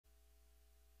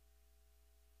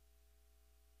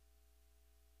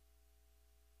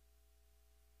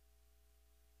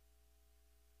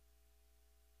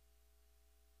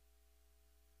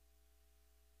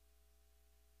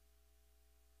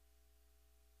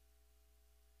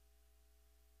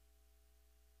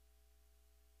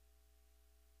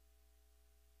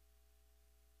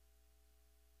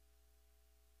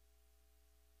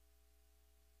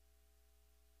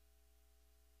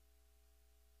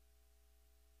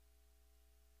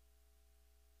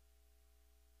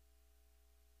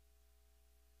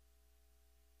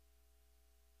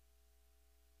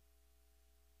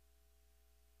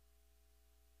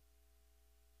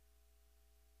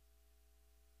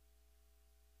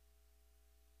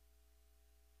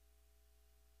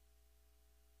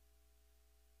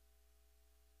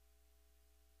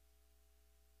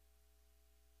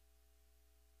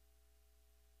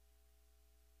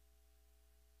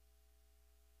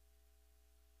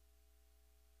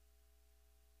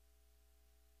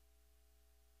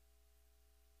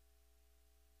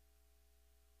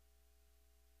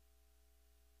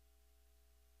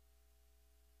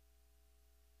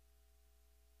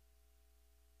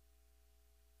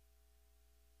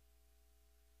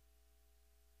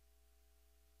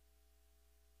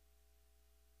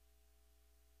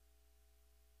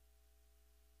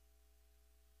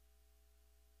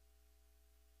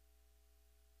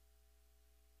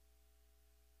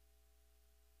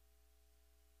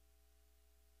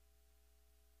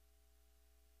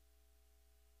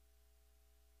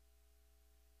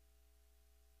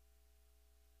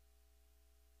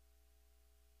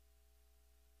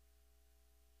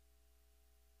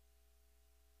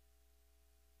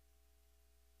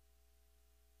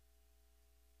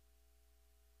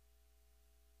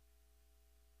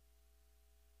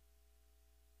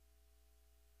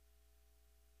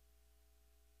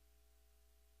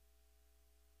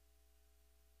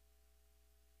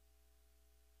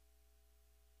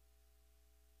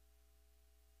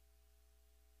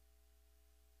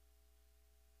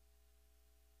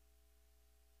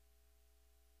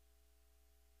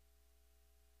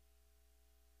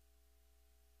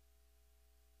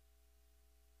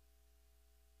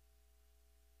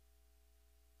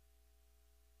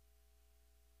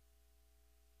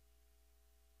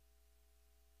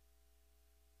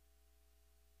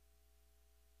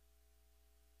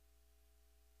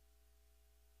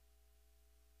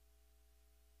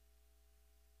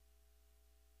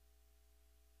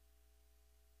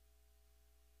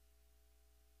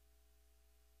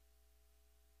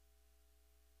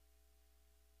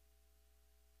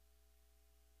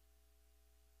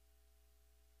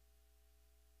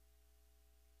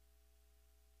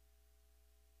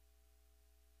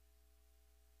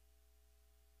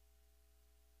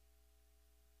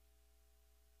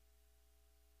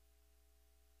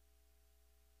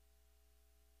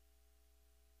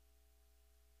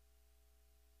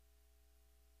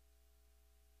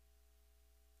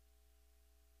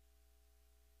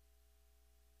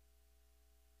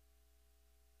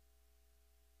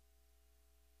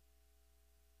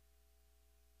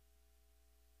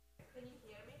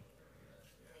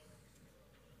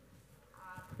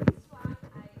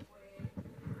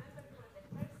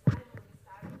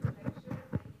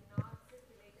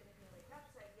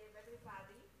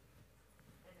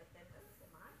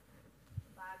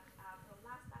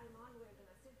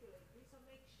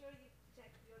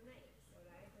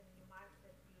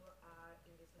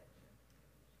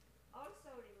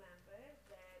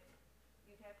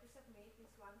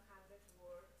this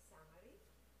 100-word summary,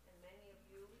 and many of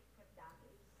you have done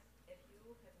this. If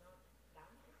you have not done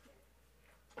it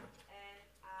yet, and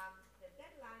the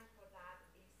deadline for that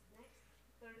is next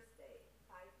Thursday,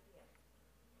 5 p.m.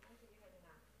 So you have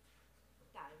enough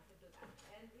time to do that.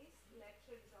 And this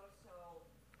lecture is also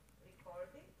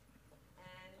recorded,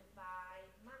 and by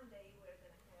Monday we're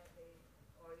going to have it,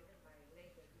 or even by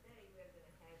later today, we're going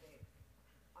to have it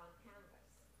on Canvas.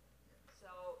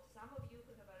 So some of you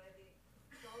could have already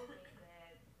told me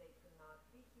that they could not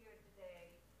be here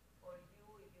today, or you,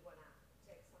 if you want to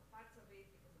check some parts of it,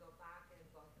 you can go back and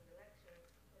go to the lecture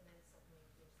and then submit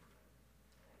your summary.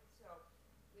 Right? So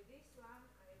with this one,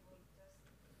 I will just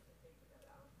take it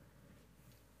around.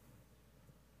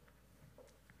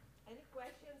 Any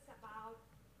questions about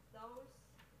those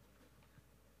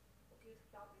good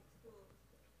topics to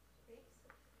things?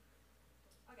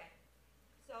 Okay.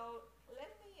 So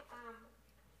let me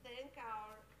thank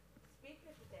our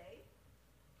speaker today,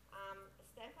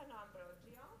 Stefano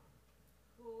Ambrogio,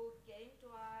 who came to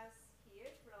us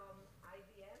here from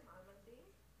IBM, Almaty.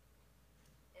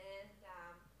 And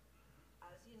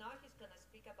as you know, he's going to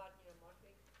speak about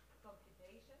neuromorphic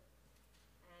computation.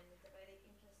 And it's a very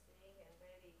interesting and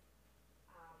very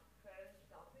current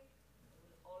topic.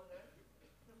 We'll all learn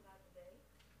from that today.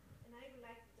 And I would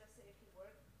like to just say a few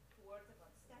words about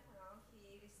Stefano.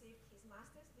 He received his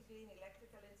master's degree in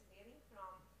electrical engineering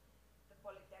from the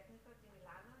Politecnico di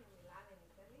Milano in Milan, in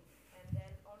Italy, and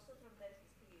then also from there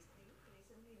his PhD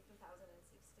recently in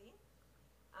 2016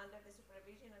 under the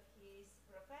supervision of his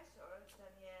professor,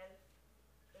 Daniel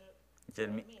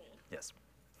Gelmini. Yes.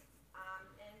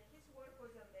 And his work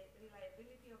was on the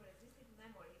reliability of resistive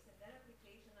memories and their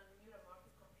application on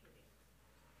neuromorphic computing.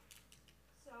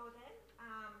 So then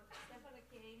Stefano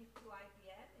came to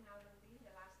IBM in Almaty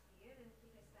the last year, and he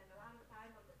has spent a lot of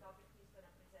time on the topic he's going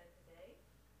to present today.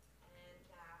 And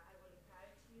I will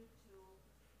encourage you to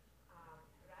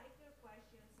write your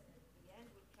questions, and at the end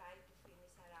we'll try to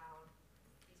finish around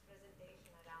his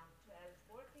presentation around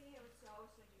 12:40 or so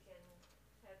you can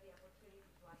have the opportunity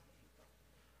to ask a few questions.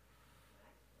 All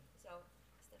right? So,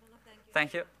 Stefano, thank you.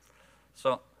 Thank you.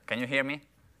 So, can you hear me?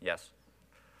 Yes.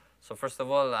 So first of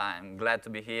all, I'm glad to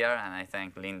be here, and I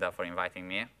thank Linda for inviting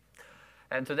me.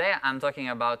 And today I'm talking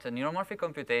about neuromorphic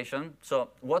computation, so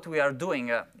what we are doing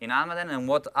in Almaden and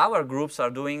what our groups are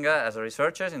doing as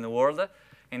researchers in the world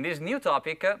in this new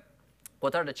topic,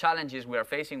 what are the challenges we are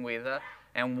facing with,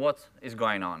 and what is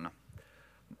going on.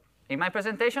 In my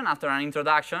presentation, after an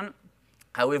introduction,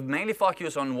 I will mainly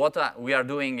focus on what we are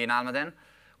doing in Almaden,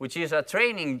 which is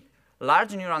training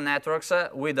large neural networks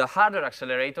with hardware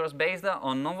accelerators based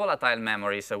on non-volatile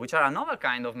memories, which are a novel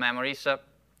kind of memories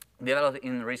developed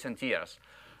in recent years.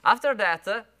 After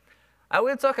that, I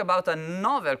will talk about a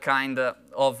novel kind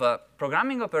of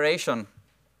programming operation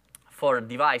for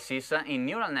devices in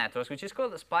neural networks, which is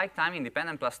called spike time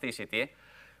independent plasticity,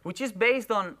 which is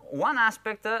based on one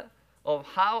aspect of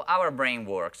how our brain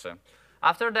works.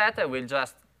 After that, I will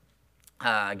just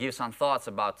give some thoughts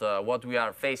about what we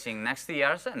are facing next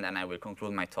years, and then I will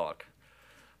conclude my talk.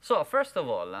 So first of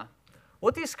all,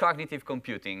 what is cognitive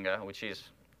computing, which is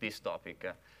this topic?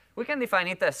 We can define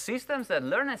it as systems that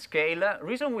learn at scale,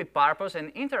 reason with purpose,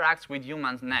 and interacts with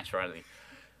humans naturally.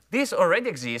 This already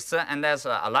exists and has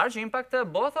a large impact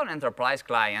both on enterprise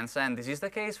clients, and this is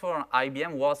the case for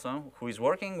IBM Watson, who is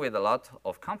working with a lot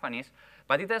of companies,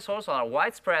 but it has also a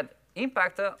widespread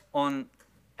impact on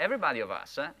everybody of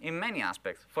us in many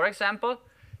aspects. For example,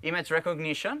 image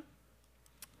recognition.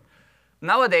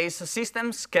 Nowadays,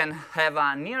 systems can have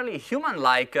a nearly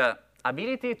human-like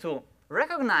ability to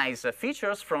recognize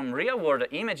features from real-world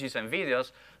images and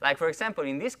videos. Like, for example,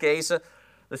 in this case,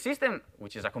 the system,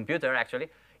 which is a computer actually,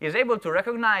 is able to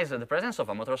recognize the presence of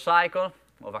a motorcycle,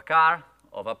 of a car,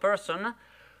 of a person,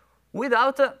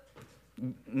 without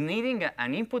needing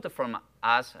an input from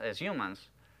us as humans.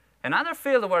 Another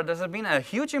field where there has been a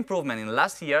huge improvement in the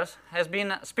last years has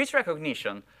been speech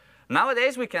recognition.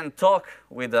 Nowadays, we can talk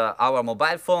with our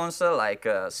mobile phones, like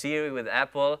Siri with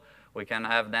Apple. We can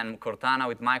have then Cortana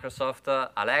with Microsoft,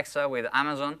 Alexa with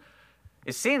Amazon.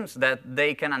 It seems that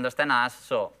they can understand us,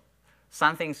 so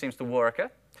something seems to work.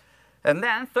 And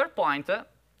then, third point,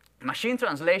 machine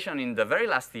translation in the very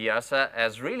last years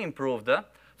has really improved.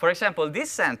 For example,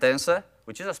 this sentence,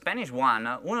 which is a Spanish one,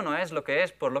 uno no es lo que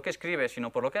es por lo que escribe,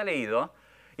 sino por lo que ha leído,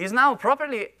 is now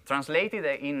properly translated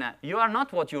in you are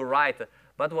not what you write,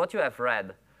 but what you have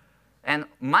read. And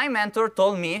my mentor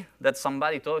told me that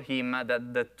somebody told him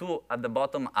that the two at the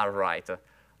bottom are right.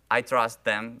 I trust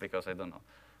them because I don't know.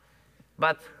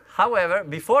 But However,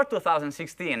 before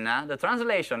 2016, the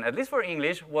translation, at least for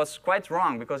English, was quite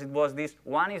wrong because it was this: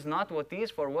 one is not what is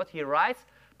for what he writes,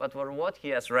 but for what he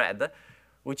has read,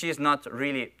 which is not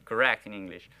really correct in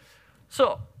English.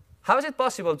 So how is it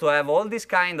possible to have all these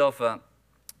kind of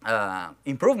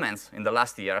improvements in the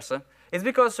last years? It's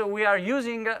because we are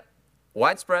using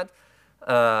widespread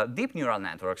deep neural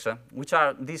networks, which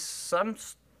are these some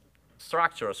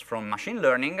structures from machine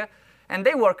learning, and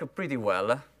they work pretty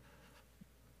well.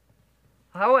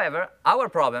 However, our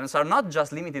problems are not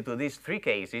just limited to these three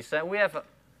cases. We have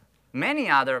many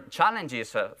other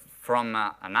challenges from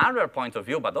an hardware point of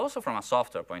view, but also from a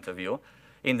software point of view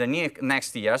in the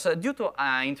next years due to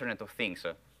Internet of Things.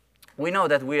 We know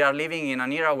that we are living in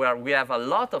an era where we have a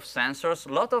lot of sensors,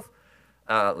 a lot of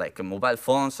like mobile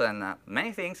phones and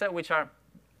many things which are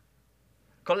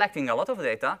collecting a lot of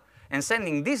data and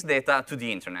sending this data to the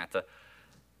internet.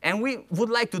 And we would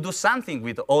like to do something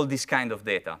with all this kind of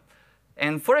data.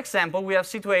 And for example, we have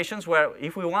situations where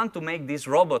if we want to make this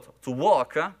robot to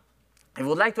walk, we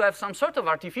would like to have some sort of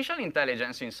artificial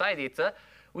intelligence inside it,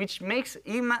 which makes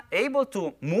him able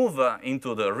to move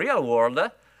into the real world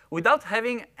without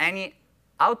having any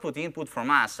input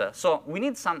from us. So we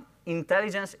need some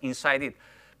intelligence inside it.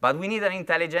 But we need an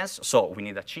intelligence, so we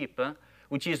need a chip,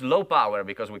 which is low power,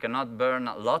 because we cannot burn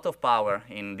a lot of power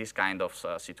in this kind of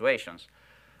situations.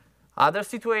 Other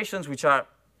situations which are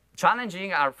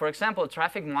challenging are, for example,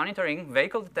 traffic monitoring,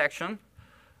 vehicle detection,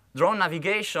 drone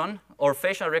navigation, or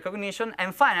facial recognition.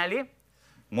 And finally,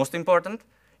 most important,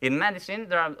 in medicine,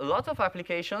 there are a lot of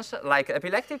applications like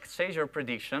epileptic seizure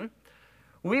prediction.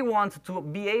 We want to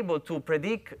be able to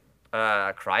predict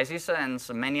crises and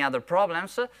many other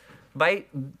problems by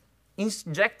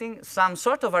injecting some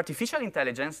sort of artificial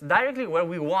intelligence directly where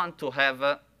we want to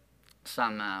have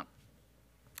some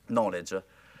knowledge.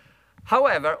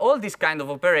 However, all these kind of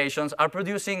operations are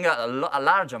producing a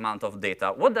large amount of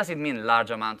data. What does it mean, large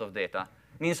amount of data?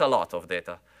 It means a lot of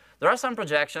data. There are some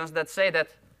projections that say that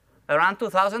around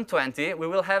 2020, we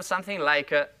will have something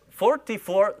like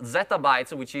 44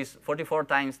 zettabytes, which is 44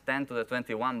 times 10 to the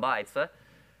 21 bytes,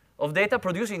 of data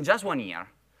produced in just 1 year.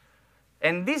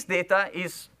 And this data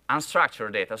is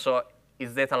unstructured data. So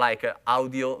it's data like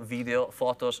audio, video,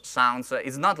 photos, sounds.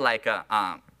 It's not like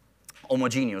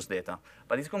homogeneous data,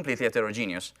 but it's completely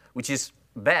heterogeneous, which is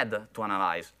bad to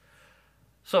analyze.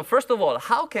 So first of all,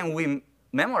 how can we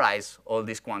memorize all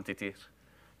these quantities?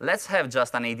 Let's have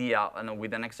just an idea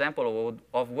with an example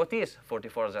of what is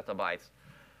 44 zettabytes.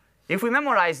 If we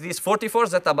memorize these 44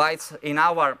 zettabytes in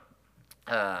our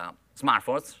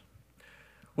smartphones,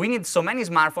 we need so many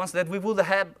smartphones that we would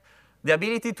have the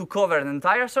ability to cover the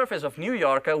entire surface of New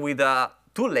York with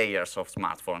 2 layers of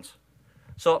smartphones.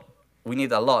 So we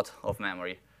need a lot of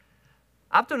memory.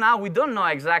 Up to now, we don't know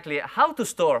exactly how to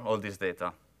store all this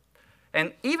data.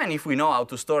 And even if we know how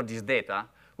to store this data,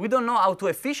 we don't know how to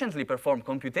efficiently perform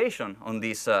computation on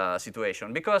this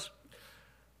situation, because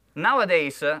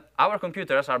nowadays, our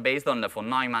computers are based on the von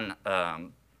Neumann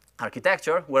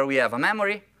architecture, where we have a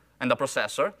memory and a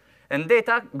processor, and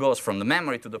data goes from the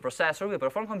memory to the processor. We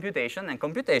perform computation, and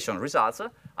computation results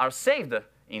are saved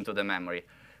into the memory.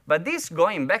 But this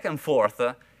going back and forth,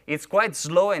 it's quite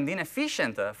slow and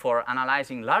inefficient for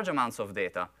analyzing large amounts of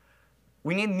data.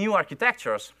 We need new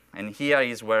architectures, and here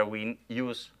is where we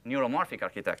use neuromorphic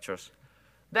architectures.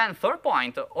 Then third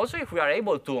point, also if we are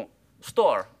able to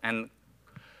store and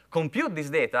compute this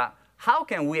data, how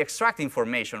can we extract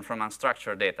information from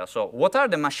unstructured data? So what are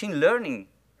the machine learning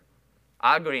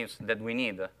algorithms that we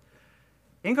need?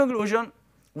 In conclusion,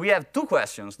 we have 2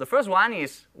 questions. The first one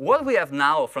is, what we have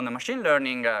now from the machine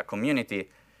learning community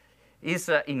is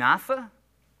enough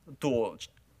to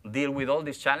deal with all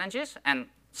these challenges? And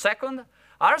second,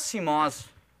 are CMOS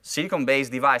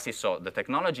silicon-based devices, so the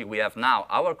technology we have now,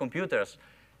 our computers,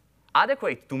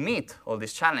 adequate to meet all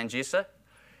these challenges?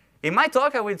 In my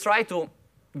talk, I will try to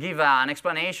give an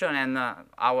explanation and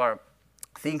our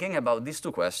thinking about these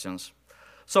 2 questions.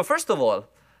 So first of all,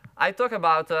 I talk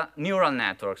about neural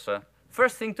networks.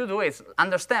 First thing to do is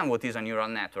understand what is a neural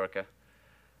network.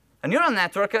 A neural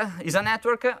network is a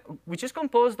network which is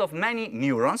composed of many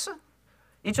neurons,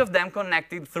 each of them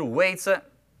connected through weights.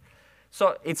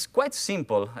 So it's quite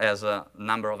simple as a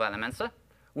number of elements.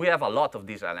 We have a lot of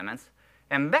these elements.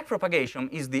 And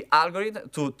backpropagation is the algorithm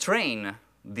to train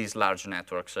these large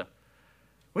networks.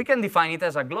 We can define it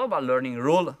as a global learning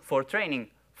rule for training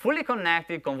fully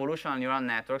connected convolutional neural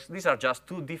networks. These are just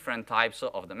 2 different types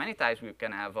of the many types we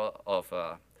can have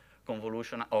of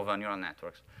convolution of neural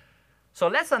networks. So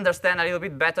let's understand a little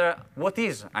bit better what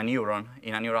is a neuron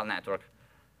in a neural network.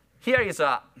 Here is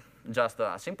just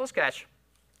a simple sketch.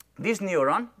 this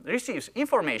neuron receives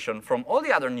information from all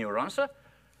the other neurons,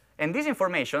 and this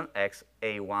information, x,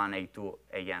 a1, a2,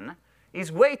 an,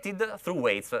 is weighted through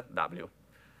weights w.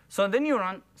 So the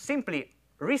neuron simply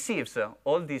receives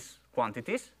all these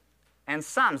quantities and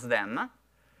sums them,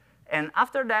 and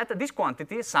after that, this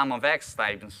quantity, sum of x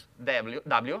times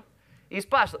w, is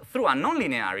passed through a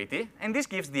nonlinearity, and this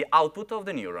gives the output of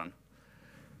the neuron.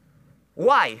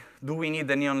 Why do we need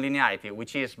the nonlinearity,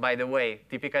 which is, by the way,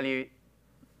 typically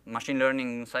machine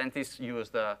learning scientists use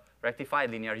the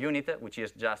rectified linear unit, which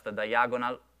is just a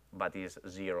diagonal, but is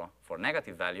 0 for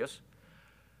negative values,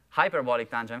 hyperbolic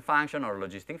tangent function or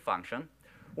logistic function.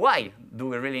 Why do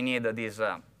we really need this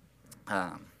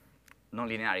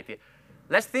nonlinearity?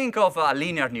 Let's think of a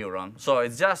linear neuron. So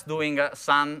it's just doing a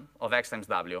sum of x times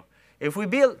w. If we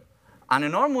build an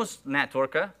enormous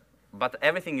network, but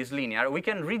everything is linear, we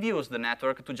can reduce the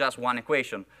network to just one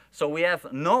equation. So we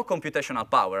have no computational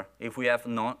power if we have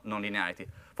no nonlinearity.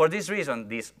 For this reason,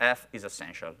 this f is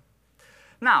essential.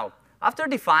 Now, after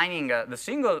defining the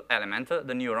single element,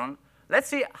 the neuron, let's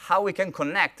see how we can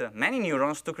connect many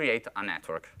neurons to create a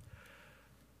network.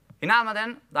 In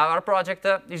Almaden, our project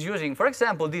is using, for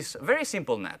example, this very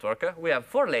simple network. We have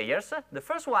 4 layers. The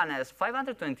first one has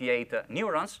 528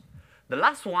 neurons. The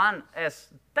last one has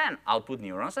 10 output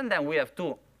neurons, and then we have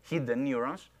 2 hidden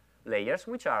neurons layers,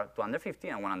 which are 250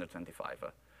 and 125.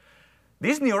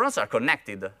 These neurons are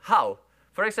connected. How?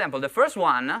 For example, the first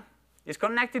one is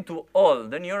connected to all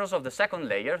the neurons of the second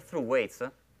layer through weights.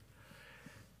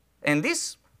 And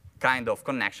this kind of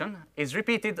connection is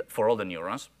repeated for all the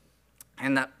neurons.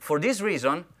 And for this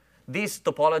reason, this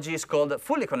topology is called a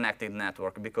fully connected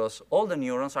network, because all the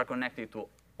neurons are connected to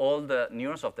all the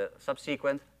neurons of the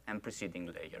subsequent and preceding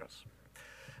layers.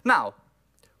 Now,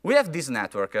 we have this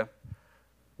network.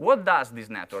 What does this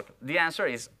network? The answer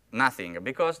is nothing,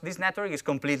 because this network is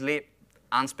completely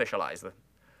unspecialized.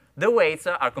 The weights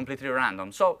are completely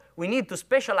random. So we need to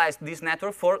specialize this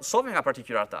network for solving a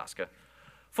particular task.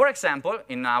 For example,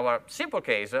 in our simple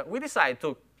case, we decide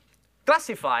to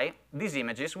classify these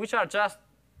images, which are just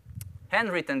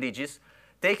handwritten digits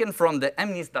taken from the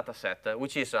MNIST dataset,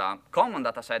 which is a common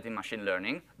dataset in machine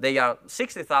learning. They are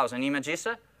 60,000 images,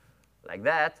 like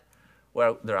that,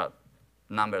 where there are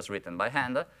numbers written by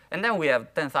hand. And then we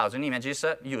have 10,000 images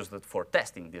used for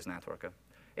testing this network.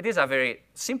 It is a very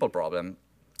simple problem.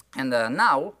 And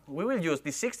now we will use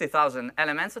these 60,000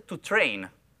 elements to train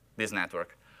this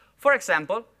network. For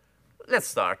example, let's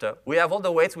start. We have all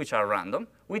the weights which are random.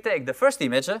 We take the first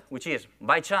image, which is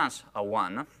by chance a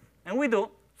 1, and we do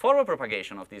forward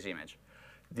propagation of this image,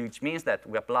 which means that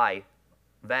we apply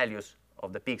values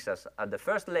of the pixels at the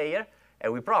first layer,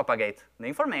 and we propagate the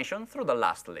information through the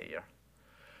last layer.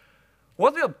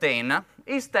 What we obtain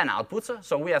is 10 outputs,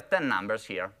 so we have 10 numbers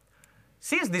here.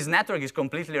 Since this network is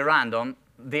completely random,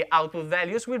 the output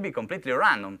values will be completely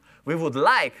random. We would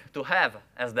like to have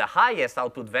as the highest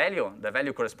output value the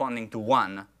value corresponding to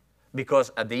 1,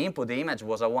 because at the input the image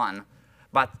was a 1.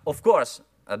 But of course,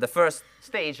 at the first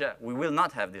stage, we will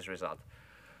not have this result.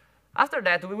 After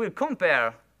that, we will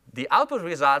compare the output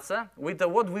results with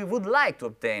what we would like to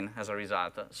obtain as a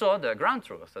result. So the ground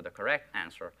truth, the correct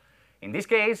answer. In this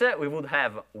case, we would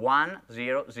have 1,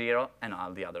 0, 0, and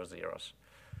all the other zeros.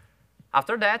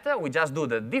 After that, we just do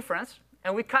the difference,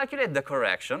 and we calculate the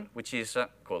correction, which is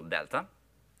called delta.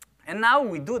 And now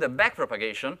we do the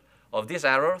backpropagation of this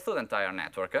error through the entire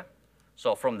network.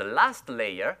 So from the last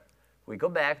layer, we go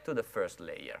back to the first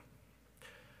layer.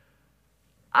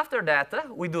 After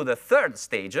that, we do the third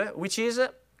stage, which is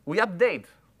we update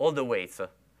all the weights.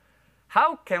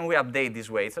 How can we update these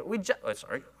weights?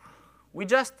 We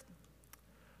just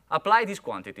apply this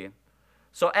quantity.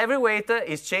 So every weight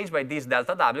is changed by this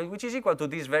delta w, which is equal to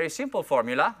this very simple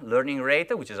formula, learning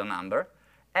rate, which is a number,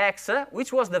 x,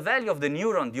 which was the value of the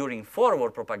neuron during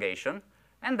forward propagation,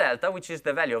 and delta, which is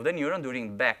the value of the neuron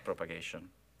during back propagation.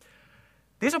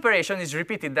 This operation is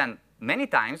repeated then many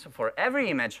times for every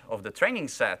image of the training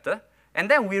set, and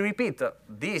then we repeat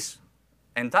this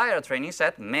entire training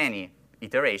set many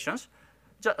iterations,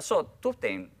 so to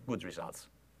obtain good results.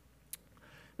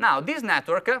 Now, this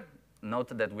network,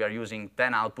 note that we are using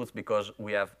 10 outputs because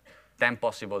we have 10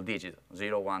 possible digits,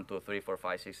 0, 1, 2, 3, 4,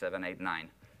 5, 6, 7, 8, 9.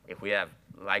 If we have,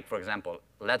 like, for example,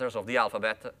 letters of the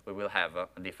alphabet, we will have a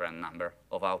different number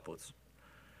of outputs.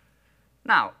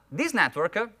 Now, this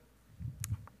network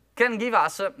can give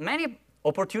us many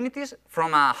opportunities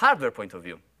from a hardware point of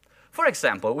view. For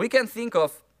example, we can think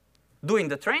of doing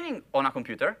the training on a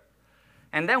computer,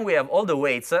 and then we have all the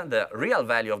weights, the real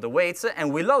value of the weights,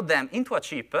 and we load them into a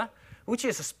chip, which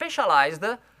is specialized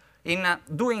in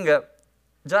doing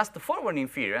just forward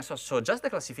inference, so just the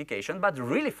classification, but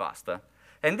really fast.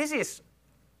 And this is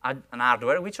an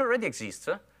hardware which already exists.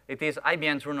 It is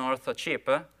IBM True North chip.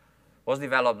 Was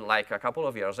developed like a couple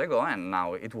of years ago, and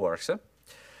now it works.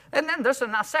 And then there's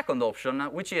a second option,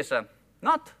 which is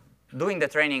not doing the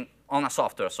training on a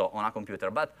software, so on a computer,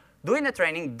 but doing the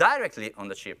training directly on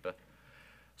the chip.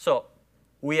 So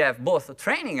we have both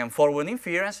training and forward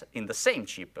inference in the same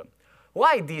chip.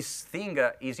 Why this thing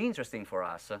is interesting for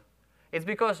us? It's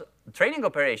because training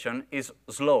operation is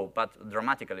slow, but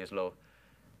dramatically slow.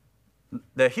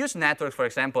 The huge networks, for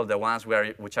example, the ones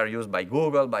which are used by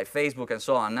Google, by Facebook, and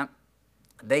so on,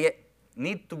 they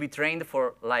need to be trained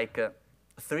for like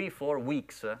 3-4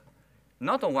 weeks,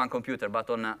 not on one computer, but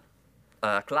on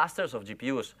clusters of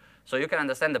GPUs. So you can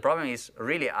understand the problem is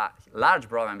really a large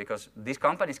problem, because these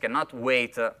companies cannot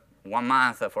wait 1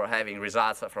 month for having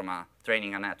results from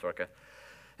training a network.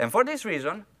 And for this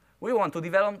reason, we want to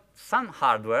develop some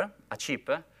hardware, a chip,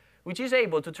 which is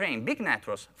able to train big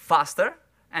networks faster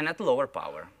and at lower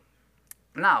power.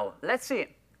 Now, let's see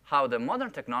how the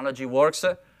modern technology works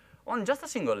on just a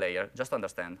single layer, just to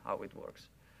understand how it works.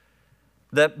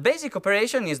 The basic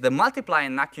operation is the multiply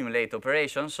and accumulate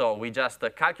operation, so we just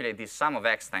calculate this sum of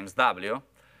x times w.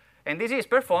 And this is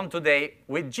performed today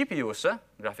with GPUs,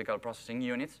 graphical processing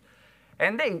units,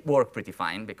 and they work pretty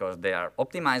fine because they are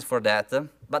optimized for that.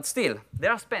 But still, they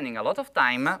are spending a lot of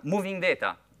time moving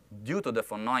data due to the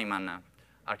von Neumann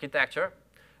architecture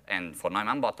and von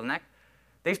Neumann bottleneck.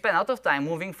 They spend a lot of time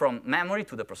moving from memory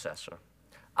to the processor.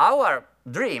 Our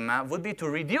dream would be to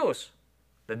reduce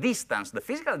the distance, the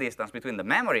physical distance between the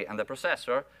memory and the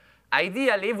processor.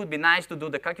 Ideally, it would be nice to do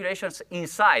the calculations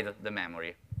inside the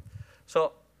memory.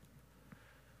 So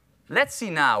let's see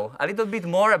now a little bit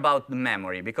more about the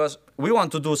memory, because we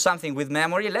want to do something with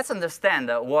memory. Let's understand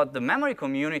what the memory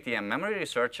community and memory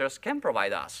researchers can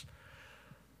provide us.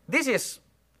 This is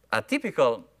a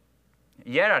typical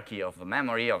hierarchy of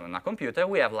memory on a computer.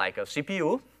 We have like a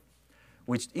CPU,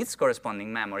 which is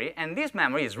corresponding memory. And this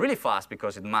memory is really fast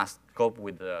because it must cope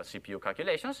with the CPU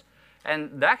calculations.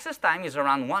 And the access time is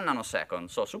around 1 nanosecond,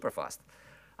 so super fast.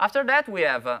 After that, we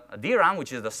have a DRAM,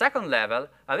 which is the second level,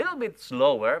 a little bit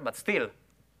slower, but still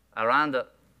around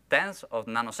tens of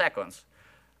nanoseconds.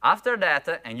 After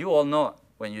that, and you all know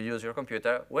when you use your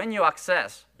computer, when you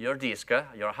access your disk,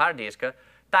 your hard disk,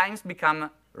 times become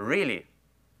really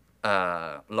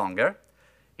longer.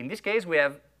 In this case, we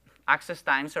have access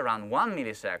times around 1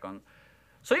 millisecond.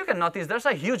 So you can notice there's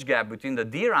a huge gap between the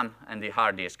DRAM and the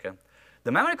hard disk.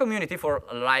 The memory community, for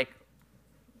like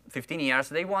 15 years,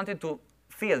 they wanted to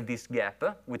fill this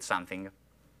gap with something.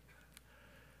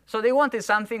 So they wanted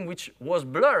something which was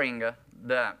blurring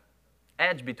the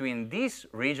edge between this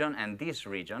region and this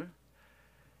region.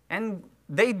 And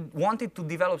they wanted to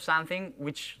develop something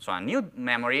which, so a new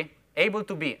memory, able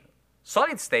to be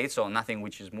solid state, so nothing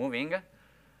which is moving,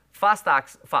 fast,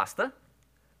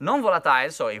 non-volatile,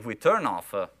 so if we turn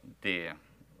off the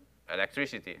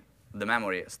electricity, the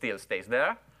memory still stays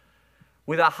there.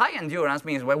 With a high endurance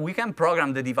means where we can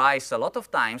program the device a lot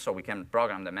of times, so we can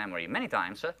program the memory many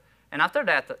times. And after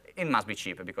that, it must be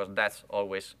cheap, because that's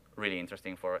always really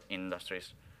interesting for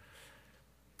industries.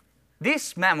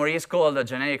 This memory is called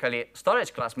generically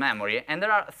storage class memory, and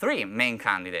there are 3 main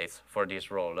candidates for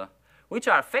this role, which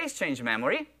are phase change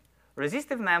memory,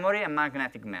 resistive memory, and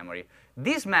magnetic memory.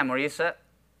 These memories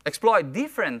exploit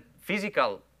different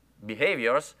physical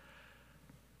behaviors,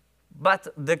 but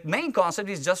the main concept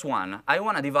is just one. I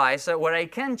want a device where I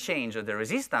can change the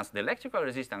resistance, the electrical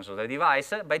resistance of the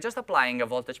device by just applying a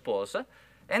voltage pulse.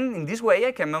 And in this way,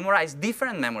 I can memorize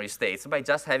different memory states by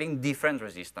just having different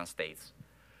resistance states.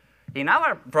 In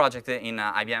our project in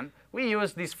IBM, we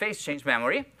use this phase change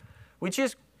memory, which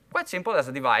is quite simple as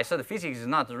a device. So the physics is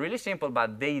not really simple,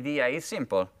 but the idea is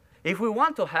simple. If we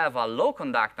want to have a low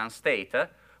conductance state,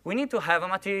 we need to have a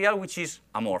material which is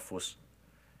amorphous.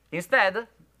 Instead,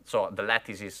 so the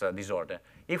lattice is disordered.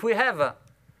 If we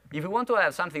want to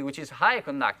have something which is high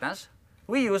conductance,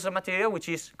 we use a material which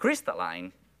is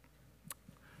crystalline.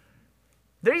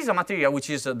 There is a material which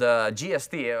is the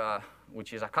GST,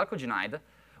 which is a chalcogenide,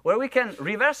 where we can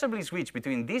reversibly switch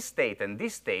between this state and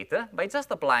this state by just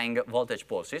applying voltage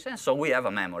pulses, and so we have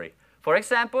a memory. For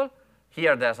example,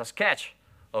 here there's a sketch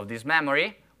of this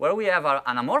memory where we have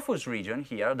an amorphous region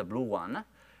here, the blue one.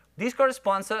 This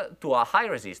corresponds to a high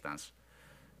resistance,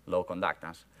 low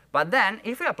conductance. But then,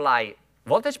 if we apply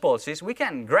voltage pulses, we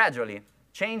can gradually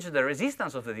change the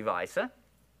resistance of the device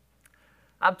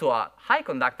up to a high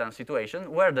conductance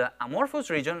situation where the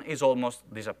amorphous region is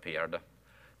almost disappeared.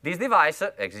 This device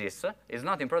exists. It's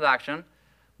not in production,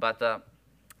 but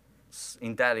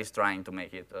Intel is trying to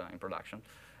make it in production.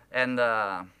 And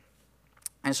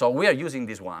so we are using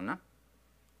this one.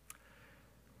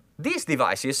 These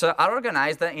devices are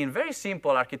organized in very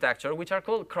simple architecture, which are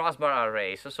called crossbar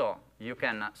arrays. So you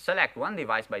can select one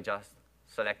device by just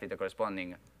selecting the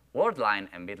corresponding word line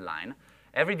and bit line.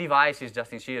 Every device is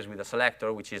just in series with a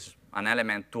selector, which is an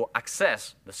element to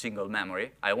access the single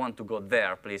memory. I want to go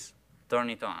there, please turn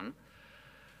it on.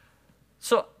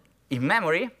 So in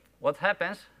memory, what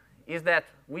happens is that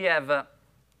we have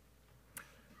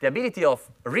the ability of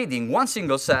reading one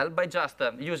single cell by just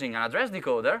using an address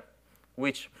decoder,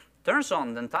 which turns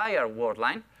on the entire word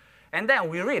line, and then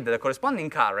we read the corresponding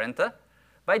current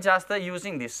by just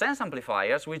using these sense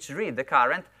amplifiers, which read the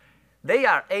current. They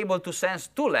are able to sense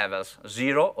two levels,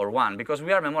 0 or 1, because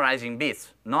we are memorizing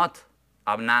bits, not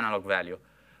an analog value.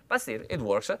 But still, it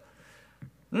works.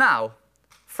 Now,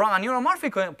 from a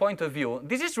neuromorphic point of view,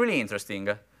 this is really interesting.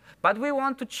 But we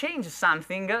want to change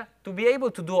something to be able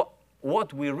to do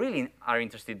what we really are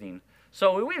interested in.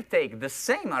 So we will take the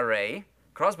same array,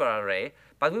 crossbar array,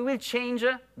 but we will change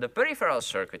the peripheral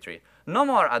circuitry. No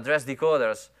more address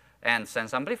decoders and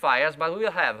sense amplifiers, but we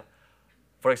will have,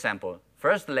 for example,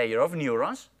 first layer of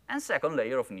neurons and second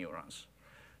layer of neurons.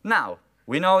 Now,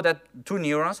 we know that two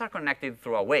neurons are connected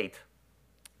through a weight.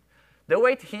 The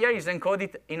weight here is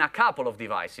encoded in a couple of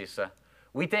devices.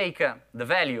 We take the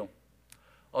value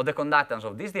of the conductance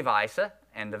of this device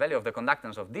and the value of the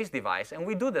conductance of this device, and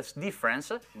we do this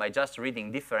difference by just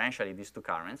reading differentially these two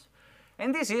currents.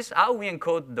 And this is how we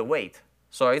encode the weight.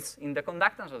 So it's in the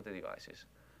conductance of the devices.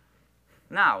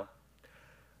 Now,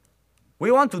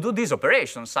 we want to do this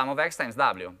operation, sum of x times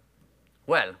w.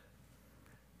 Well,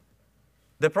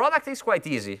 the product is quite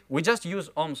easy. We just use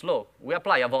Ohm's law. We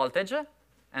apply a voltage,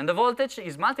 and the voltage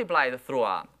is multiplied through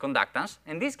a conductance,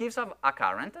 and this gives us a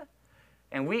current,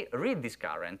 and we read this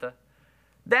current.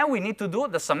 Then we need to do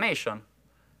the summation.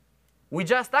 We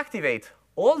just activate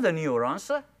all the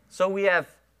neurons, so we have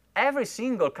every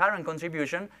single current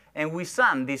contribution, and we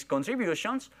sum these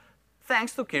contributions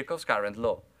thanks to Kirchhoff's current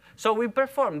law. So we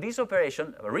perform this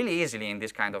operation really easily in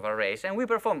this kind of arrays, and we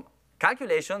perform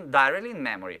calculation directly in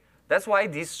memory. That's why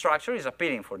this structure is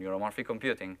appealing for neuromorphic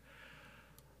computing.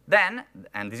 Then,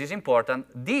 and this is important,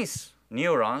 these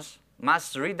neurons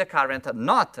must read the current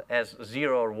not as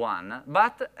 0 or 1,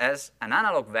 but as an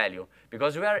analog value,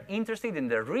 because we are interested in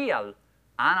the real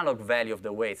analog value of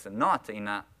the weights, not in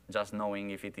just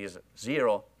knowing if it is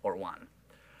 0 or 1.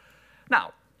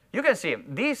 Now, you can see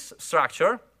this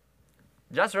structure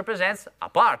just represents a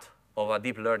part of a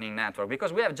deep learning network,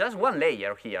 because we have just one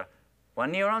layer here,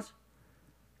 one neurons,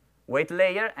 weight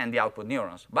layer, and the output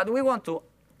neurons. But we want to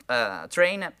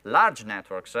train large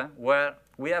networks where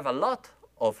we have a lot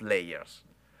of layers.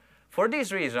 For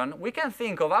this reason, we can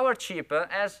think of our chip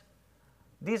as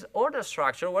this order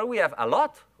structure where we have a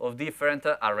lot of different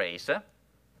arrays.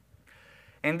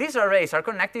 And these arrays are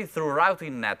connected through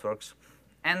routing networks.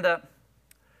 And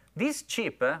this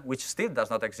chip, which still does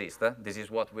not exist, this is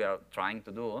what we are trying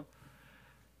to do,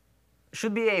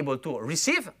 should be able to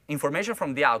receive information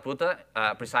from the output,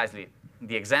 precisely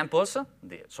the examples,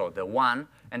 so the 1,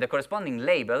 and the corresponding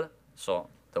label, so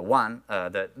the 1,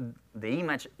 the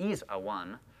image is a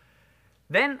 1.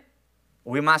 Then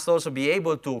we must also be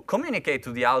able to communicate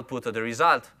to the output the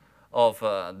result of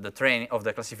the training of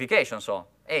the classification. So,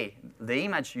 hey, the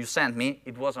image you sent me,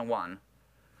 it was a 1.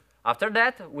 After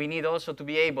that, we need also to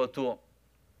be able to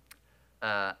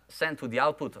send to the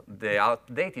output the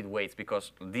outdated weights,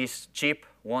 because this chip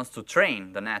wants to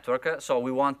train the network. So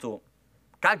we want to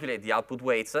calculate the output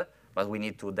weights, but we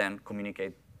need to then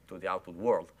communicate to the output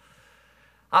world.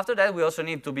 After that, we also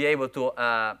need to be able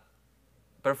to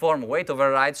perform weight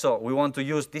override. So we want to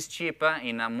use this chip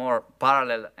in a more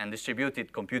parallel and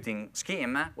distributed computing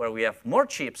scheme, where we have more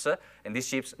chips, and these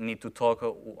chips need to talk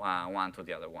one to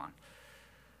the other one.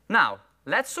 Now,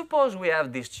 let's suppose we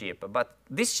have this chip. But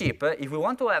this chip, if we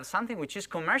want to have something which is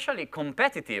commercially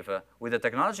competitive with the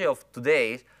technology of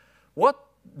today, what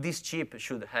this chip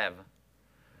should have?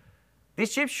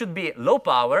 This chip should be low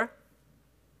power,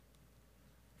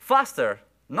 faster,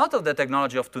 not of the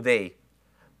technology of today,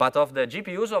 but of the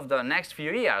GPUs of the next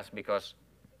few years, because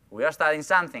we are studying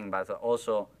something, but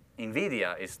also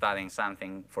NVIDIA is studying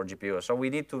something for GPUs. So we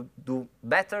need to do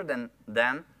better than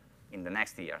them in the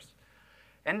next years.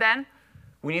 And then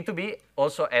we need to be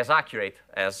also as accurate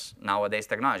as nowadays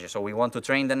technology. So we want to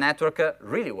train the network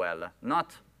really well,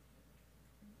 not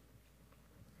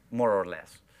more or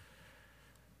less.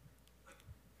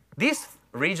 These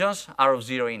regions are of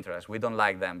zero interest. We don't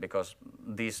like them because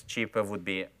this chip would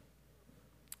be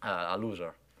a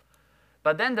loser.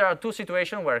 But then there are two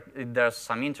situations where there's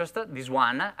some interest. This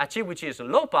one, a chip which is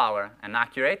low power and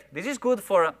accurate. This is good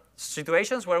for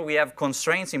situations where we have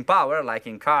constraints in power, like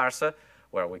in cars,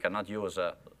 where we cannot use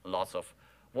lots of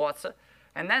watts.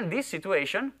 And then this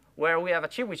situation where we have a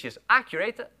chip which is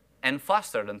accurate and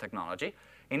faster than technology.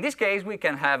 In this case, we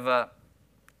can have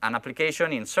an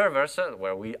application in servers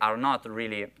where we are not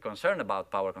really concerned about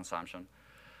power consumption.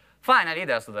 Finally,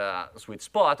 there's the sweet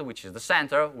spot, which is the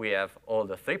center. We have all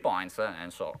the 3 points,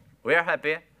 and so we are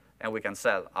happy, and we can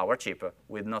sell our chip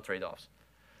with no trade-offs.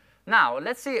 Now,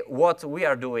 let's see what we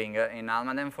are doing in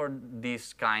Almaden for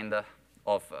this kind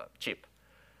of chip.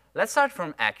 Let's start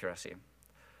from accuracy.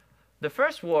 The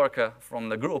first work from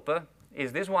the group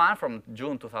is this one from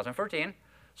June 2014,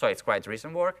 so it's quite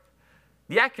recent work.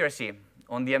 The accuracy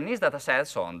on the MNIST dataset,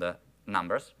 so on the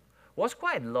numbers, was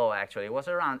quite low, actually. It was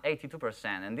around 82%,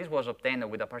 and this was obtained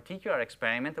with a particular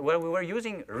experiment where we were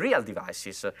using real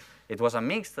devices. It was a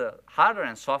mixed hardware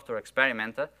and software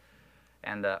experiment,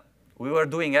 and we were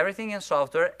doing everything in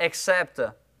software except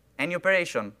any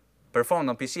operation performed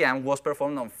on PCM was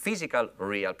performed on physical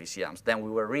real PCMs. Then we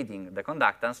were reading the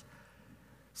conductance,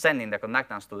 sending the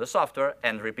conductance to the software,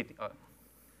 and repeating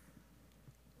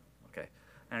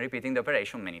the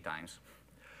operation many times.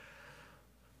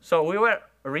 So we were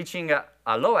reaching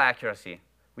a low accuracy.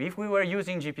 If we were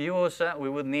using GPUs, we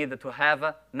would need to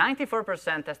have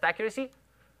 94% test accuracy.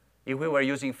 If we were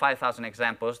using 5,000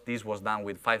 examples, this was done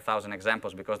with 5,000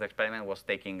 examples because the experiment was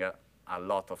taking a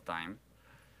lot of time.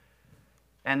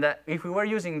 And if we were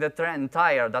using the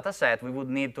entire data set, we would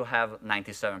need to have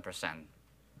 97%.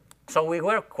 So we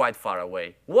were quite far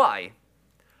away. Why?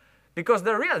 Because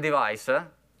the real device,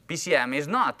 PCM, is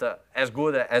not as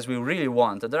good as we really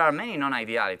want. There are many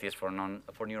non-idealities for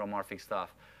neuromorphic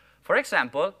stuff. For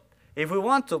example, if we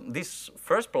want to, this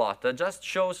first plot just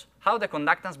shows how the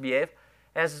conductance behave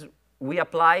as we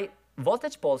apply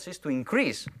voltage pulses to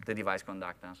increase the device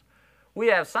conductance. We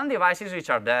have some devices which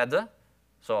are dead,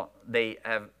 so they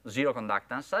have zero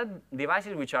conductance, some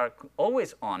devices which are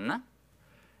always on,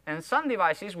 and some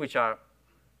devices which are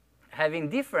having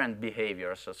different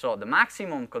behaviors. So the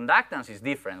maximum conductance is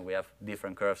different. We have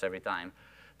different curves every time.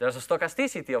 There's a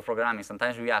stochasticity of programming.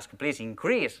 Sometimes we ask, please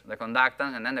increase the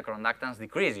conductance, and then the conductance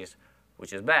decreases,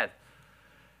 which is bad.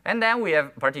 And then we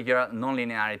have particular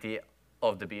nonlinearity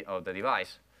of the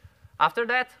device. After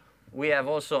that, we have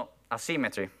also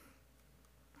asymmetry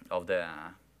of the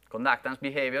conductance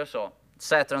behavior. So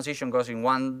set transition goes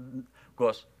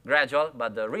gradual,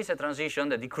 but the reset transition,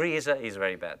 the decrease, is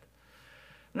very bad.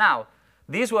 Now,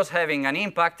 this was having an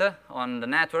impact on the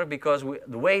network because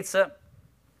the weights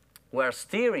were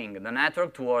steering the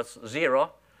network towards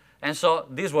 0. And so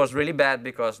this was really bad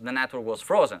because the network was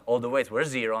frozen. All the weights were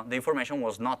 0. The information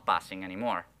was not passing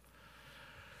anymore.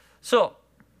 So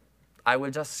I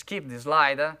will just skip this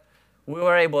slide. We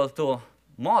were able to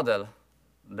model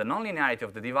the nonlinearity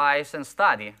of the device and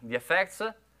study the effects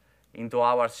into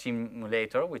our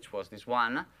simulator, which was this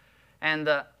one. And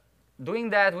doing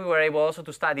that, we were able also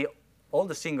to study all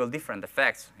the single different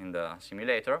effects in the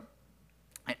simulator.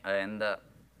 And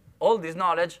all this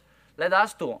knowledge led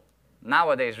us to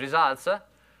nowadays results.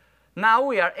 Now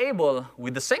we are able,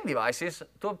 with the same devices,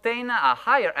 to obtain a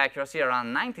higher accuracy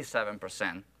around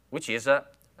 97%, which is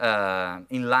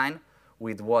in line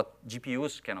with what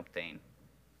GPUs can obtain.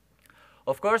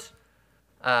 Of course,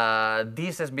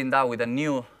 this has been done with a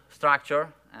new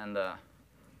structure, and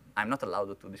I'm not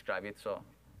allowed to describe it, so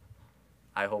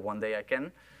I hope one day I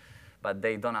can, but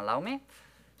they don't allow me.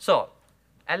 So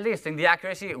at least in the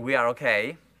accuracy, we are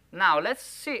OK. Now let's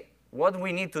see what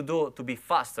we need to do to be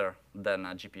faster than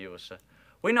GPUs.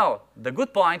 We know the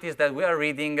good point is that we are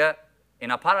reading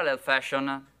in a parallel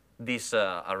fashion these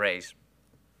arrays.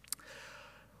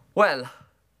 Well,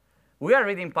 we are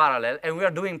reading parallel, and we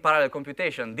are doing parallel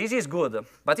computation. This is good,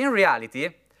 but in reality,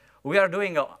 we are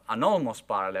doing an almost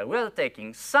parallel. We are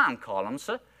taking some columns,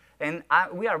 and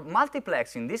we are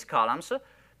multiplexing these columns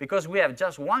because we have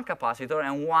just one capacitor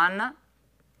and one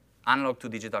analog to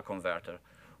digital converter.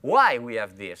 Why we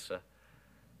have this?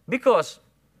 Because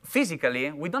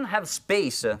physically, we don't have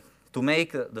space to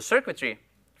make the circuitry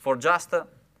for just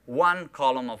one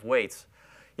column of weights.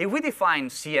 If we define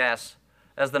CS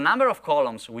as the number of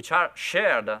columns which are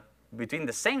shared between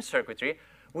the same circuitry,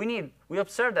 we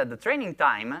observe that the training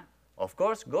time, of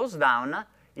course, goes down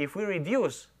if we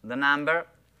reduce the number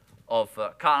of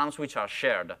columns which are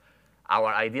shared.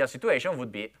 Our ideal situation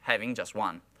would be having just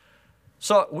one.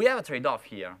 So we have a trade-off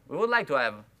here. We would like to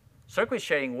have circuit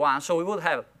sharing 1, so we would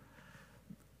have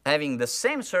having the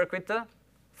same circuit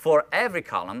for every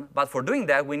column, but for doing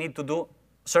that, we need to do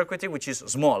circuitry which is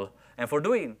small. And for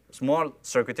doing small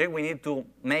circuitry, we need to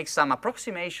make some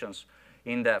approximations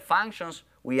in the functions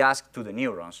we ask to the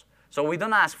neurons. So we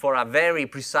don't ask for a very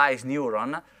precise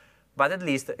neuron, but at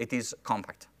least it is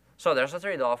compact. So there's a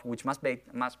trade-off which must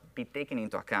be taken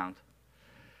into account.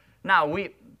 Now we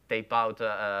tape out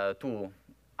 2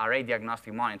 array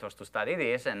diagnostic monitors to study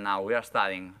this, and now we are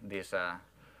studying these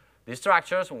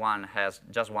structures. One has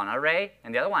just 1 array,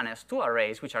 and the other one has 2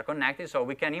 arrays which are connected, so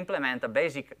we can implement a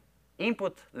basic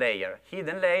input layer,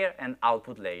 hidden layer, and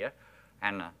output layer.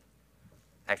 And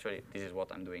actually, this is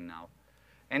what I'm doing now.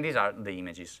 And these are the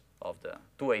images of the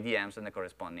 2 ADMs and the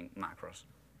corresponding macros.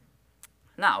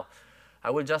 Now,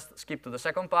 I will just skip to the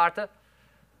second part.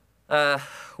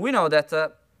 We know that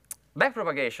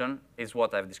backpropagation is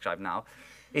what I've described now.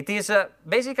 It is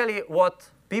basically what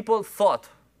people thought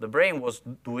the brain was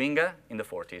doing in the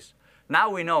 40s. Now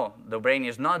we know the brain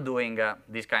is not doing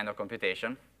this kind of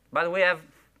computation, but we have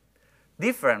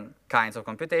different kinds of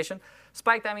computation.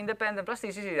 Spike time independent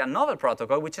plasticity is a novel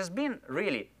protocol which has been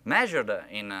really measured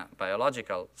in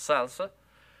biological cells.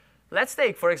 Let's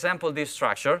take, for example, this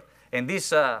structure. And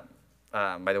this,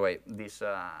 by the way, this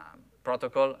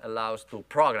protocol allows to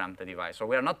program the device. So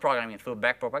we are not programming through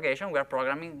backpropagation. We are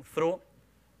programming through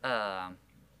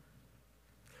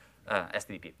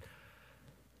STDP.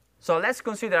 So let's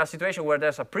consider a situation where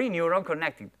there's a pre-neuron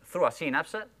connected through a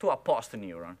synapse to a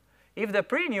post-neuron. If the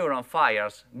pre-neuron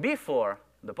fires before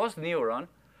the post-neuron,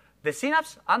 the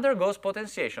synapse undergoes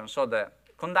potentiation, so the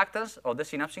conductance of the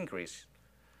synapse increases.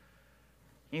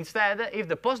 Instead, if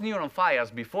the post-neuron fires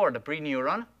before the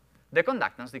pre-neuron, the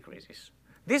conductance decreases.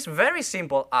 This very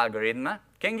simple algorithm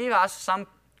can give us some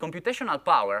computational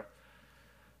power.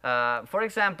 For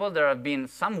example, there have been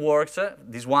some works,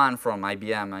 this one from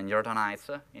IBM and Yorton Heights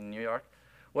in New York,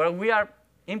 where we are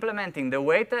implementing the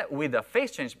weight with a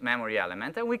phase change memory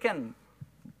element, and we can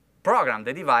program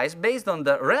the device based on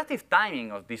the relative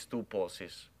timing of these 2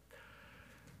 pulses.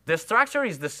 The structure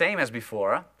is the same as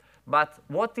before, but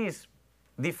what is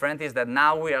different is that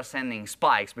now we are sending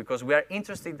spikes because we are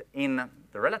interested in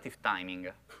the relative timing.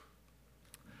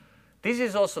 This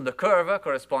is also the curve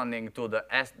corresponding to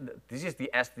this is the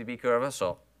STDP curve,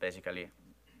 so basically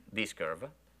this curve,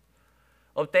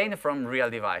 obtained from real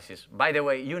devices. By the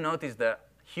way, you notice the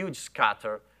huge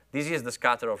scatter. This is the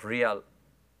scatter of real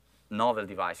novel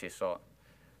devices, so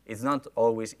it's not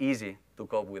always easy to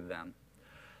cope with them.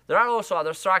 There are also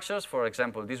other structures, for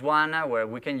example, this one, where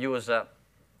we can use a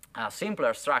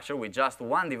simpler structure with just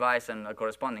 1 device and a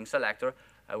corresponding selector.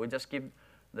 I will just skip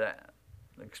the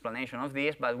explanation of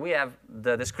this, but we have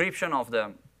the description of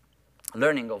the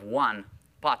learning of 1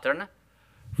 pattern.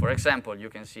 For example, you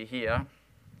can see here,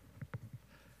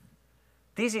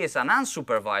 this is an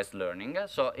unsupervised learning,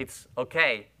 so it's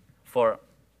OK for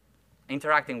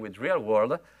interacting with real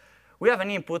world. We have an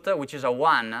input, which is a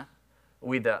 1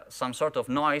 with some sort of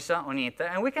noise on it,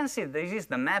 and we can see this is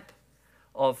the map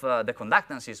of the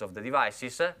conductances of the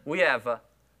devices. We have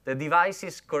the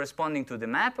devices corresponding to the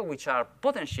map, which are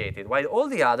potentiated, while all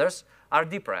the others are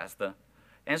depressed.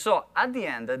 And so at the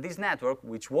end, this network,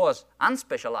 which was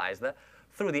unspecialized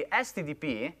through the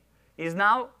STDP, is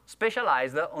now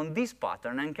specialized on this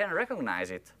pattern and can recognize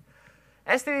it.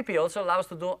 STDP also allows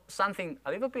to do something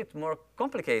a little bit more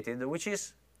complicated, which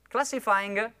is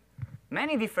classifying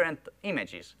many different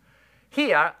images.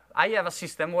 Here, I have a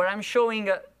system where I'm showing,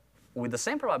 with the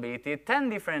same probability, 10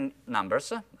 different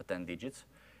numbers, 10 digits.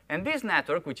 And this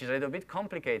network, which is a little bit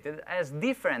complicated, has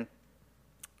different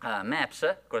maps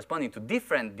corresponding to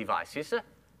different devices,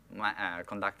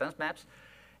 conductance maps.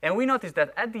 And we notice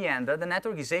that at the end, the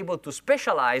network is able to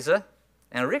specialize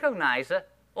and recognize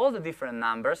all the different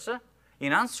numbers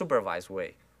in an unsupervised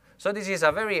way. So this is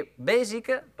a very basic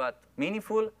but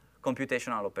meaningful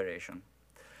computational operation.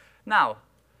 Now,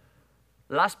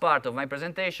 last part of my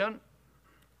presentation.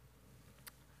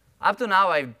 Up to now,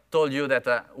 I've told you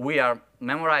that we are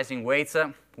memorizing weights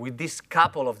with this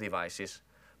couple of devices,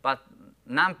 but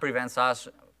none prevents us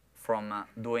from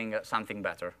doing something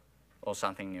better or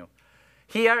something new.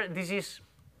 Here,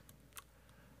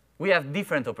 we have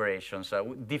different operations,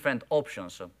 different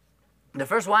options. The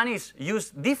first one is use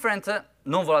different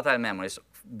non-volatile memories.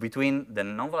 Between the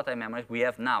non-volatile memories we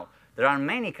have now, there are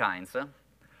many kinds.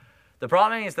 The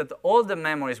problem is that all the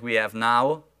memories we have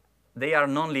now, they are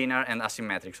nonlinear and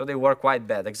asymmetric, so they work quite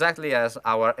bad, exactly as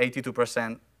our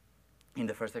 82% in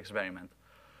the first experiment.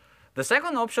 The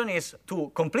second option is to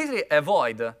completely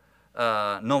avoid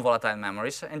non-volatile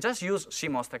memories and just use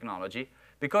CMOS technology,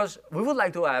 because we would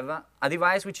like to have a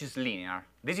device which is linear.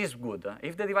 This is good.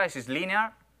 If the device is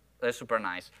linear, that's super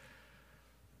nice.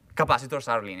 Capacitors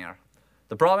are linear.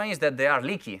 The problem is that they are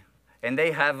leaky, and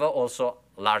they have also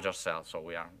larger cells, so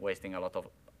we are wasting a lot of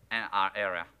our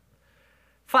area.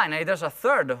 Finally, there's a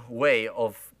third way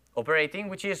of operating,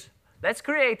 which is let's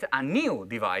create a new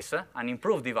device, an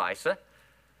improved device.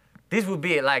 This would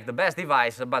be like the best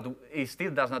device, but it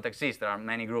still does not exist. There are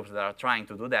many groups that are trying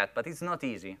to do that, but it's not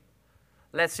easy.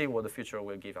 Let's see what the future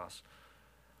will give us.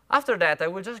 After that, I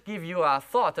will just give you a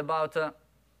thought about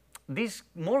this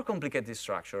more complicated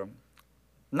structure.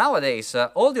 Nowadays,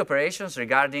 all the operations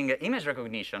regarding image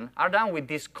recognition are done with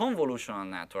these convolutional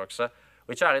networks,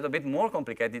 which are a little bit more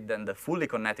complicated than the fully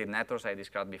connected networks I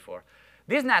described before.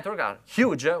 These networks are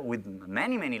huge, with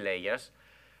many, many layers.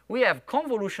 We have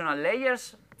convolutional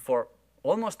layers for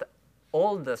almost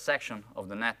all the section of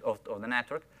the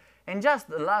network, and just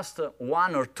the last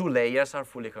 1 or 2 layers are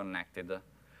fully connected.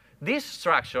 This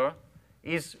structure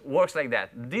works like that.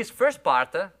 This first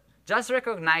part just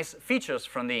recognizes features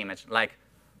from the image, like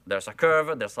there's a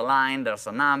curve, there's a line, there's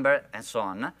a number, and so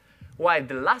on. While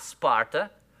the last part,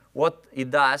 what it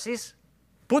does is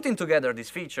putting together these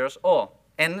features,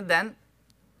 and then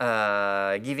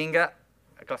giving a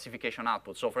classification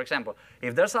output. So for example,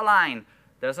 if there's a line,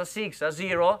 there's a 6, a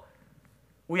 0,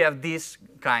 we have this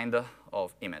kind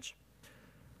of image.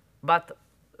 But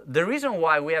the reason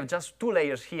why we have just 2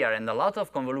 layers here and a lot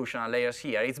of convolutional layers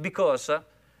here is because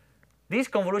these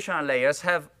convolutional layers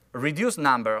have reduced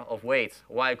number of weights,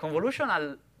 while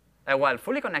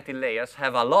fully connected layers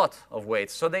have a lot of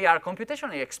weights. So they are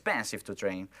computationally expensive to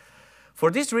train.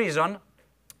 For this reason,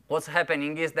 what's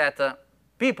happening is that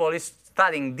people is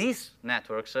studying these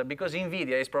networks because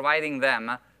NVIDIA is providing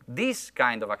them this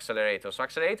kind of accelerators, so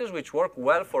accelerators which work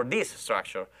well for this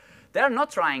structure. They are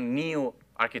not trying new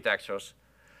architectures.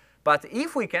 But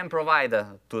if we can provide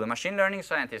to the machine learning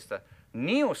scientists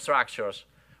new structures,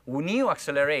 new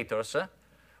accelerators,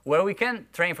 where we can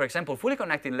train, for example, fully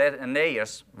connected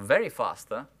layers very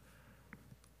fast,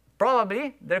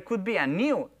 probably there could be a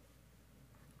new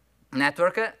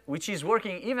network which is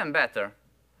working even better.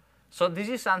 So this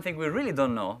is something we really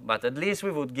don't know, but at least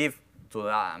we would give to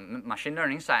machine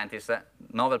learning scientists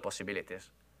novel possibilities.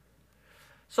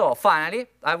 So finally,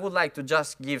 I would like to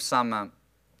just give some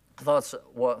thoughts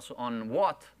on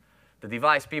what the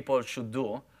device people should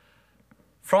do.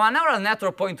 From a neural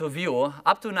network point of view,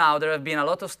 up to now, there have been a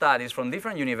lot of studies from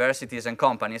different universities and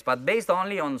companies, but based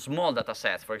only on small data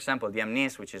sets. For example, the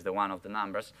MNIST, which is the one of the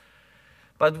numbers.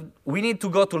 But we need to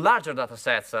go to larger data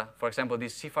sets. For example,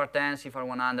 this CIFAR10,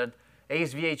 CIFAR100,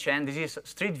 ASVHN. This is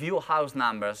Street View house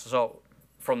numbers. So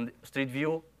from Street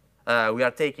View, we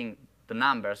are taking the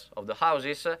numbers of the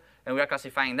houses, and we are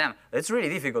classifying them. It's really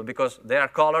difficult because they are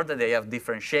colored, they have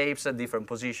different shapes, different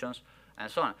positions,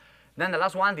 and so on. Then the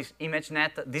last one, this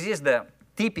ImageNet. This is the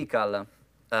typical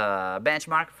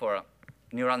benchmark for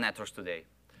neural networks today.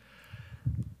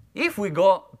 If we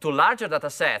go to larger data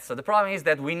sets, the problem is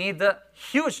that we need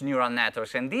huge neural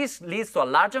networks, and this leads to a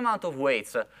large amount of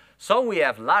weights. So we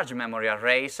have large memory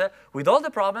arrays with all the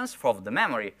problems of the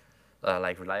memory,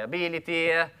 like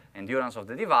reliability, endurance of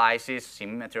the devices,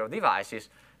 symmetry of devices,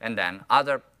 and then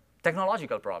other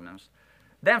technological problems.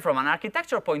 Then from an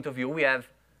architecture point of view, we have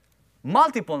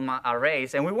multiple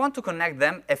arrays, and we want to connect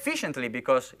them efficiently,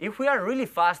 because if we are really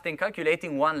fast in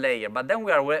calculating one layer, but then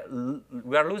we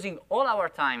are losing all our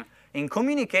time in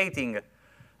communicating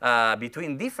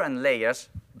between different layers,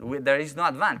 there is no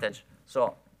advantage.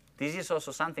 So this is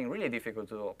also something really difficult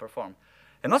to perform.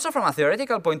 And also from a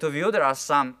theoretical point of view, there are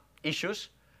some issues.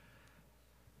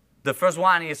 The first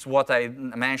one is what I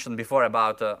mentioned before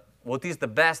about what is the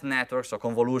best network, so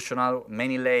convolutional,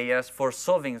 many layers, for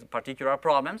solving particular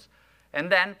problems. And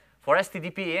then for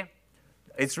STDP,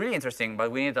 it's really interesting,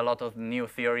 but we need a lot of new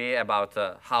theory about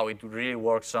how it really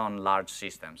works on large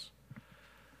systems.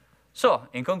 So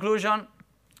in conclusion,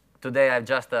 today I've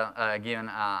just given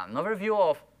an overview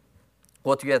of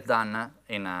what we have done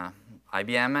in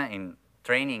IBM in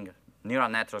training neural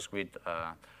networks with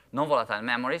non-volatile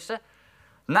memories.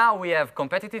 Now we have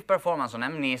competitive performance on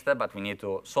MNIST, but we need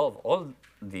to solve all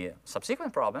the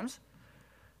subsequent problems.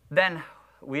 Then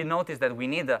we notice that we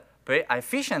need a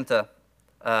efficient,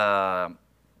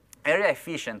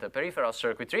 area-efficient peripheral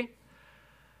circuitry.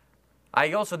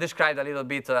 I also described a little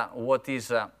bit what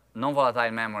is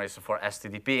non-volatile memories for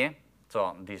STDP,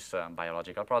 so this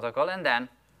biological protocol. And then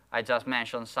I just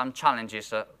mentioned some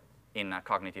challenges in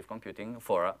cognitive computing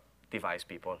for device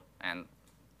people and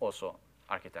also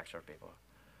architecture people.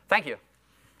 Thank you.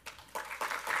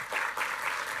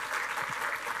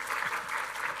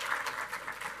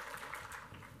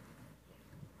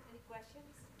 Any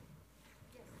questions?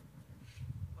 Yes.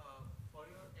 For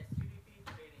your STDP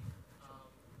training,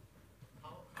 how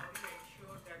do you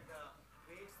ensure that the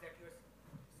weights that you're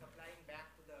supplying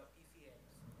back to the PCA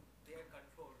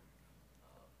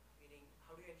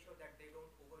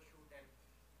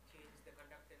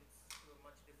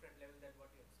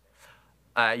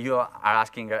you are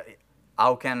asking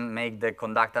how can make the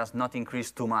conductance not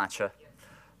increase too much?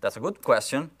 That's a good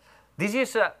question. This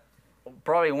is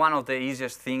probably one of the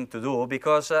easiest things to do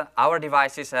because our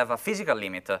devices have a physical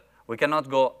limit. We cannot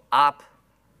go up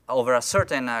over a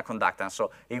certain conductance.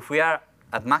 So if we are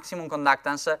at maximum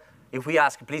conductance, if we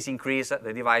ask, please increase,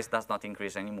 the device does not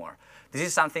increase anymore. This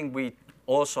is something we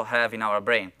also have in our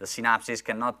brain. The synapses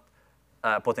cannot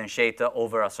potentiate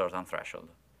over a certain threshold.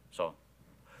 So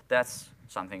that's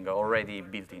something already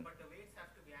built in. But the weights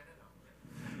have to be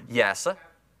analog. Yes. Have a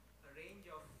range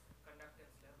of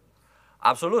conductance levels.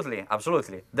 Absolutely,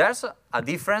 absolutely. There's a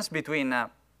difference between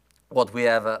what we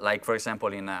have, like, for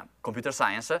example, in computer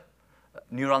science.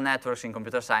 Neural networks in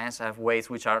computer science have weights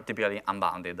which are typically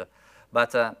unbounded.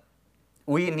 But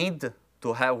we need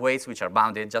to have weights which are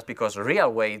bounded just because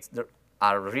real weights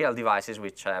are real devices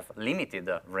which have limited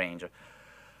range.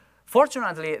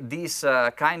 Fortunately, this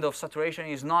kind of saturation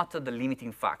is not the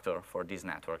limiting factor for these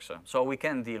networks, so we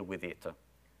can deal with it.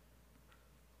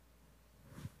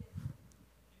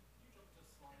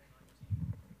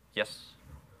 Yes?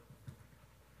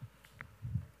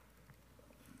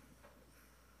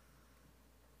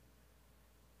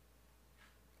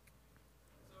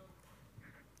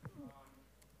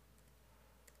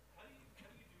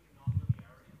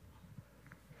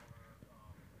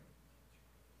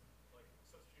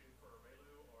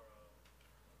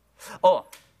 Oh,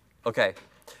 OK.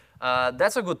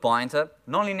 That's a good point.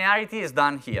 Nonlinearity is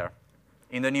done here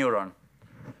in the neuron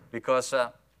because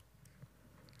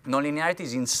nonlinearity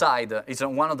is inside. It's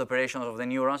one of the operations of the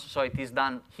neurons, so it is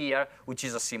done here, which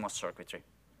is a CMOS circuitry.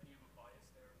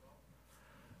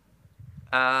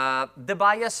 The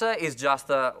bias is just,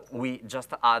 we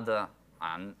just add,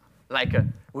 like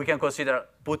we can consider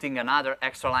putting another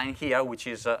extra line here, which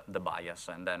is the bias,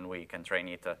 and then we can train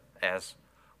it as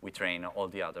we train all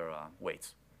the other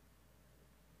weights.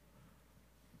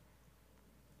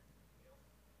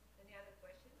 Any other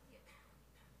questions? Yeah.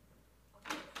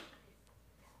 Okay.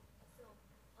 So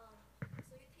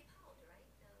you tape out, right?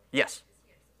 Yes.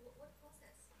 What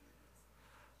process?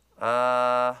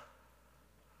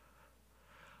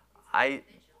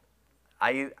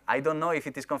 I don't know if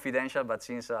it is confidential, but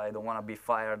since I don't want to be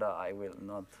fired, I will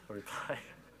not reply.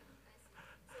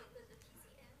 So the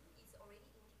PCM is already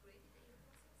integrated in your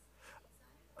process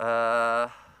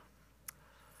inside?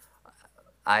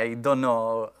 I don't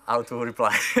know how to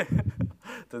reply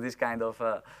to this kind of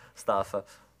stuff.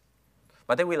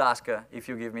 But I will ask, if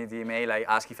you give me the email, I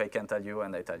ask if I can tell you,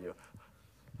 and I tell you.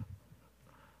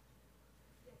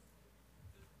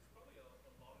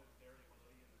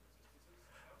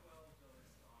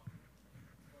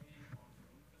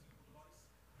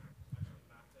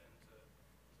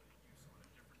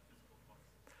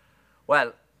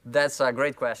 Well, that's a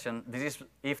great question. This is,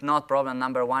 if not problem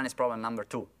number one, is problem number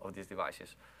two of these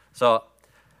devices. So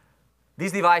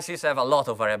these devices have a lot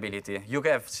of variability. You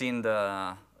have seen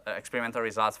the experimental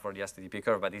results for the STDP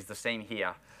curve, but it's the same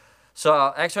here.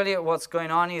 So actually what's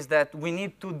going on is that we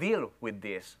need to deal with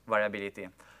this variability.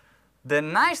 The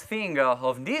nice thing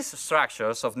of these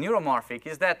structures of neuromorphic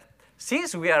is that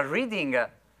since we are reading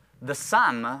the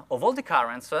sum of all the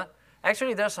currents,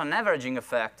 actually there's an averaging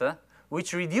effect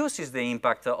which reduces the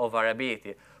impact of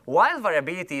variability. While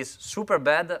variability is super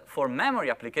bad for memory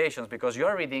applications because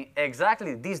you're reading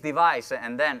exactly this device,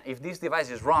 and then if this device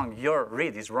is wrong, your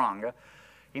read is wrong.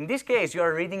 In this case,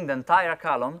 you're reading the entire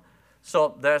column,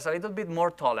 so there's a little bit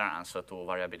more tolerance to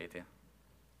variability.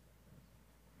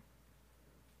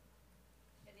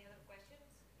 Any other questions?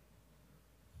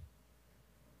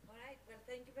 All right, well,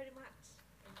 thank you very much.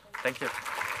 Thank you.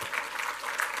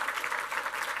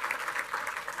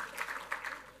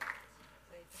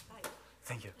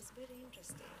 Thank you. It's very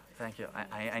interesting. Thank you.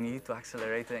 I needed to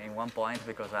accelerate in one point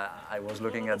because I was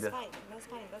looking at the... That's fine. That's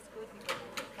fine. That's good. We can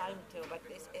take time too. But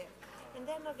it's, and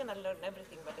they're not going to learn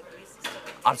everything, but at least it's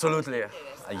Absolutely.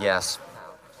 Yes.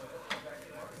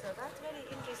 So that's very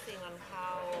interesting on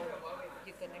how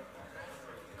you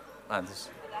connect. This.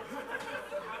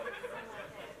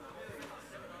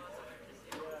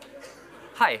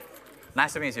 Hi.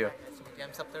 Nice to meet you. I'm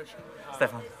Saptarshi.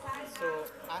 Stefan. So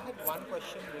I had one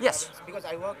question. Yes. Because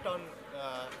I worked on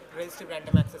resistive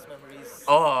random access memories.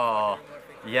 Oh,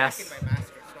 yes. Back in my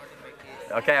master's, not in my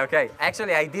PhD. Okay, okay.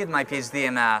 Actually, I did my PhD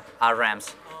in RAMs.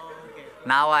 Okay.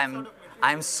 Now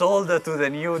I'm sold to the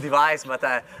new device, but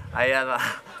I have a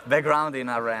background in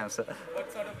RAMs.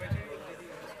 What sort of material did you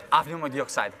use? Hafnium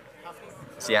dioxide.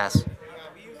 Hafnium? Yes. Yeah,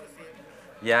 we use the same.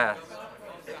 Yeah.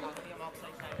 Hafnium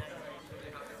oxide cyanide.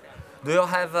 Do you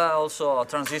have also a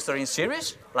transistor in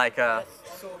series? Like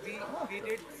So we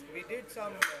did we did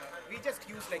some, we just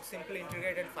used like simple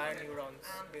integrated fire neurons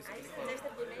basically. I suggest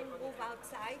that we may move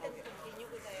outside and continue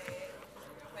with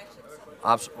the questions.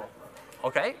 Absolutely.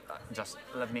 Okay, just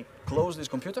let me close this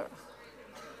computer.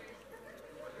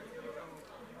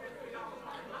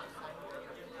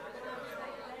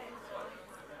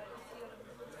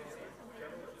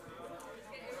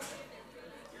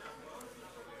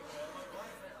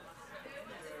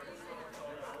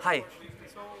 Hi.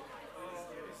 So,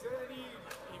 is there any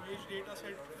image data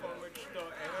set for which the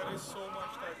error is so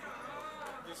much that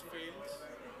this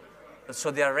fails?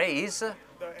 So the arrays, The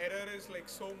error is like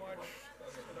so much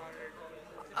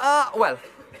that well,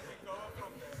 recover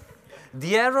from there.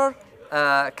 the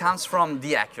error comes from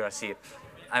the accuracy.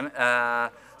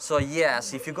 So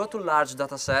yes, if you go to large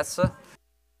data sets,